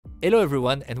Hello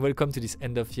everyone and welcome to this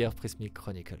end of year Prismic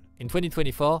Chronicle. In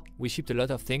 2024, we shipped a lot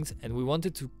of things and we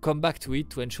wanted to come back to it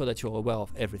to ensure that you're aware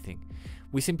of everything.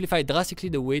 We simplified drastically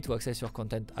the way to access your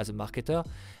content as a marketer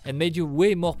and made you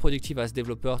way more productive as a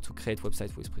developer to create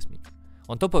websites with Prismic.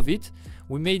 On top of it,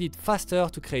 we made it faster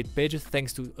to create pages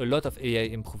thanks to a lot of AI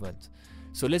improvement.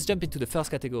 So let's jump into the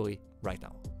first category right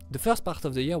now. The first part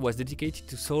of the year was dedicated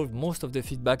to solve most of the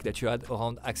feedback that you had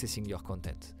around accessing your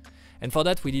content. And for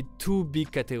that, we did two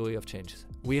big categories of changes.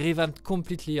 We revamped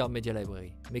completely our media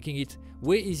library, making it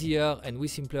way easier and way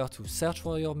simpler to search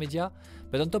for your media,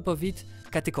 but on top of it,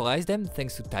 categorize them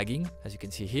thanks to tagging, as you can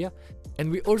see here.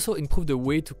 And we also improved the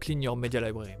way to clean your media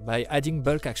library by adding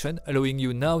bulk action, allowing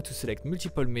you now to select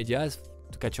multiple medias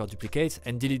to catch your duplicates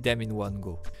and delete them in one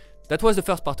go. That was the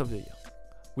first part of the year.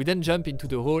 We then jump into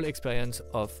the whole experience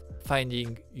of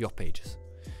finding your pages.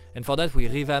 And for that, we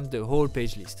revamped the whole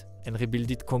page list and rebuild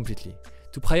it completely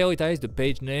to prioritize the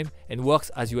page name and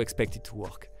works as you expect it to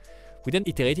work. We then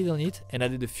iterated on it and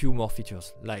added a few more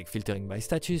features like filtering by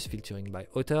status, filtering by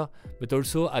author, but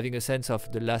also having a sense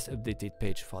of the last updated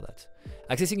page for that.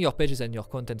 Accessing your pages and your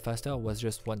content faster was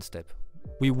just one step.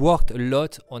 We worked a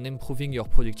lot on improving your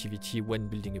productivity when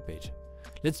building a page.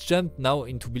 Let's jump now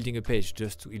into building a page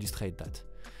just to illustrate that.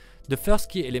 The first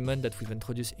key element that we've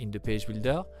introduced in the page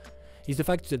builder is the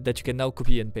fact that you can now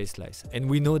copy and paste slice. And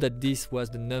we know that this was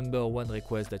the #1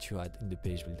 request that you had in the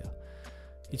page builder.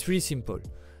 It's really simple.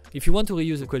 If you want to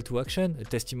reuse a call to action, a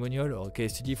testimonial or a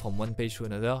case study from one page to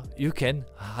another, you can,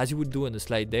 as you would do on a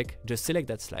slide deck, just select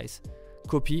that slice,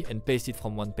 copy and paste it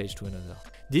from one page to another.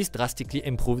 This drastically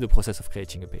improved the process of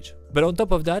creating a page. But on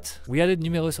top of that, we added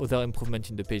numerous other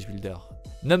improvements in the page builder.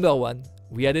 #1,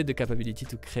 we added the capability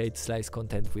to create slice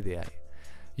content with AI.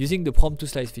 Using the prompt to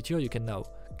slice feature, you can now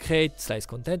create slice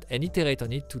content and iterate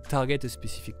on it to target a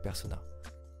specific persona.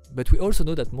 But we also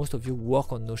know that most of you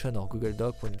work on Notion or Google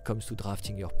Doc when it comes to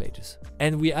drafting your pages.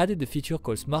 And we added the feature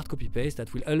called Smart Copy Paste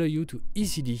that will allow you to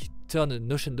easily turn a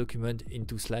Notion document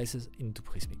into slices into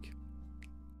Prismic.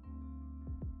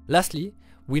 Lastly,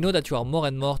 we know that you are more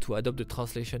and more to adopt the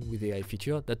translation with AI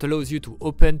feature that allows you to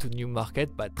open to new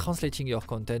market by translating your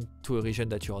content to a region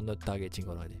that you are not targeting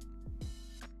already.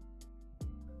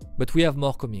 But we have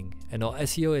more coming, and our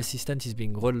SEO Assistant is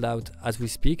being rolled out as we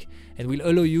speak and will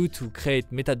allow you to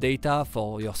create metadata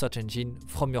for your search engine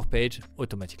from your page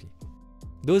automatically.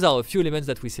 Those are a few elements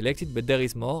that we selected, but there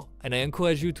is more, and I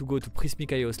encourage you to go to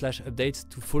prismic.io/updates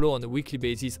to follow on a weekly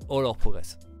basis all our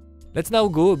progress. Let's now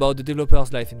go about the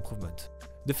developer's life improvement.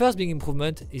 The first big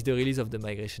improvement is the release of the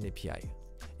migration API.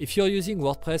 If you're using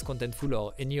WordPress, Contentful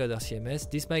or any other CMS,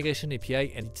 this migration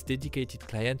API and its dedicated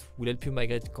client will help you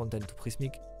migrate content to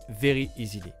Prismic very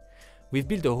easily. We've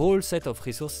built a whole set of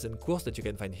resources and courses that you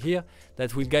can find here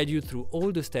that will guide you through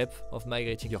all the steps of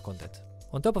migrating your content.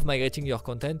 On top of migrating your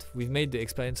content, we've made the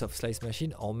experience of Slice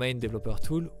Machine, our main developer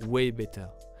tool, way better.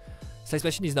 Slice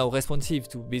Machine is now responsive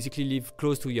to basically live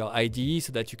close to your IDE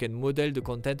so that you can model the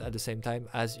content at the same time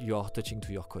as you are touching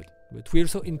to your code. But we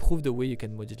also improve the way you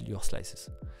can model your slices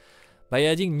by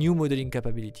adding new modeling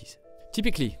capabilities.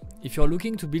 Typically, if you're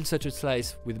looking to build such a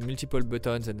slice with multiple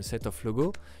buttons and a set of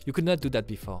logo, you could not do that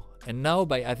before. And now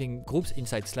by having groups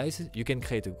inside slices, you can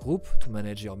create a group to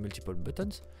manage your multiple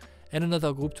buttons and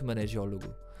another group to manage your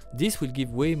logo. This will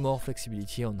give way more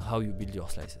flexibility on how you build your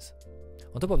slices.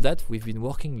 On top of that, we've been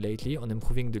working lately on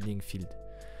improving the link field.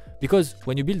 Because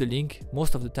when you build a link,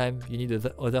 most of the time you need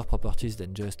other properties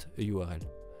than just a URL.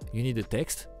 You need a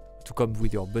text to come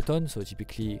with your button, so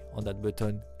typically on that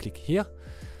button, click here.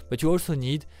 But you also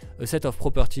need a set of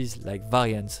properties like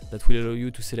variants that will allow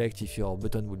you to select if your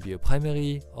button would be a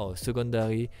primary or a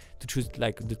secondary, to choose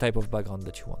like the type of background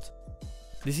that you want.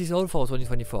 This is all for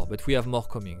 2024, but we have more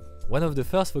coming. One of the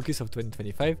first focus of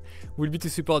 2025 will be to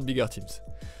support bigger teams.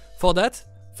 For that,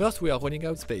 first we are rolling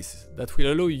out spaces that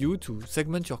will allow you to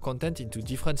segment your content into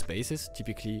different spaces,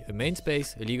 typically a main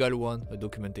space, a legal one, a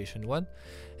documentation one,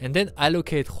 and then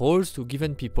allocate roles to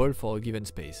given people for a given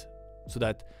space, so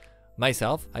that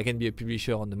myself, I can be a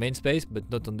publisher on the main space, but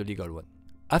not on the legal one.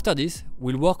 After this,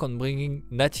 we'll work on bringing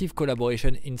native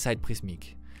collaboration inside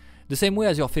Prismic. The same way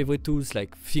as your favorite tools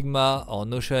like Figma or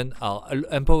Notion are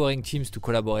empowering teams to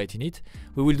collaborate in it,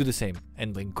 we will do the same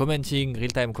and bring commenting,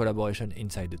 real-time collaboration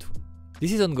inside the tool.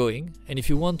 This is ongoing, and if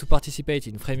you want to participate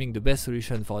in framing the best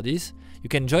solution for this, you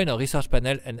can join our research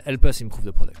panel and help us improve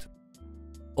the product.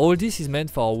 All this is meant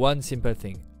for one simple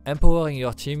thing: empowering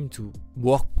your team to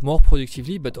work more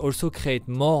productively but also create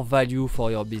more value for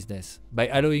your business by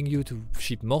allowing you to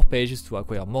ship more pages to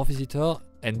acquire more visitors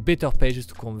and better pages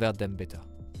to convert them better.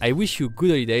 I wish you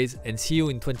good holidays and see you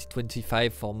in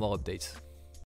 2025 for more updates.